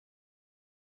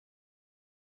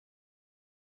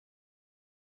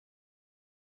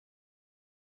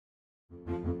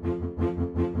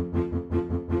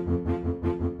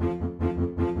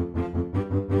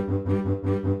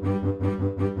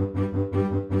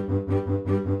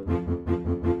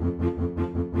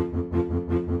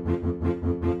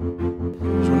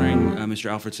Mr.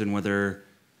 Alfredson, whether,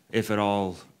 if at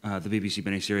all, the BBC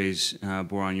miniseries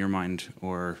bore on your mind,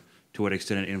 or to what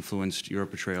extent it influenced your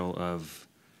portrayal of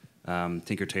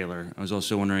Tinker Tailor. I was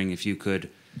also wondering if you could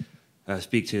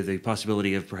speak to the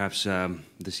possibility of perhaps the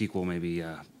sequel, maybe,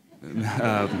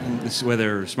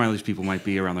 whether Smiley's people might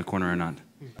be around the corner or not.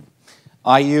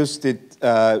 I used it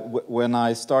when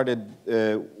I started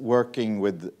working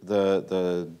with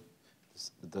the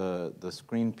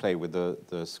screenplay with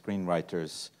the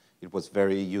screenwriters. It was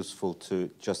very useful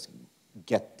to just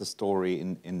get the story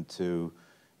into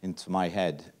my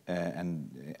head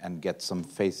and get some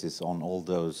faces on all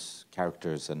those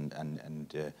characters and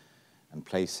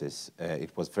places. It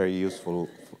was very useful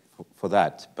for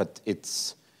that. But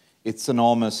it's an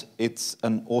autonomous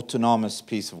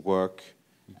piece of work,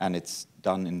 and it's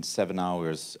done in 7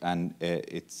 hours, and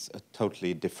it's a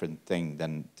totally different thing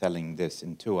than telling this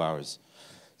in 2 hours.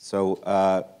 So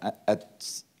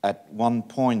at one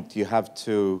point you have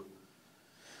to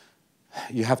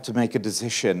make a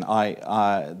decision.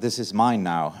 This is mine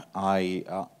now. I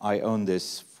own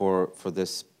this for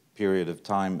this period of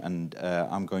time, and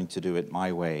I'm going to do it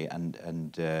my way, and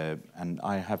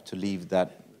I have to leave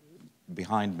that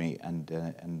behind me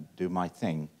and do my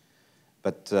thing.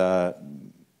 But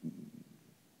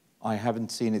I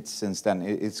haven't seen it since then.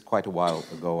 It's quite a while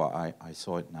ago I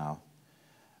saw it now.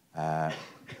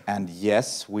 And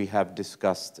yes, we have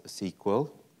discussed a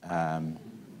sequel.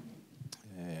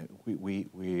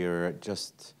 We are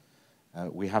just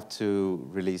we have to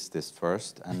release this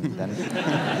first, and then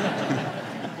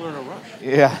we're in a rush.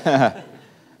 Yeah,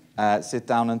 sit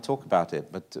down and talk about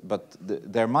it. But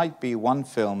there might be one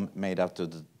film made out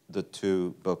of the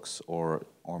 2 books, or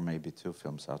maybe 2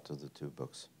 films out of the 2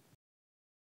 books.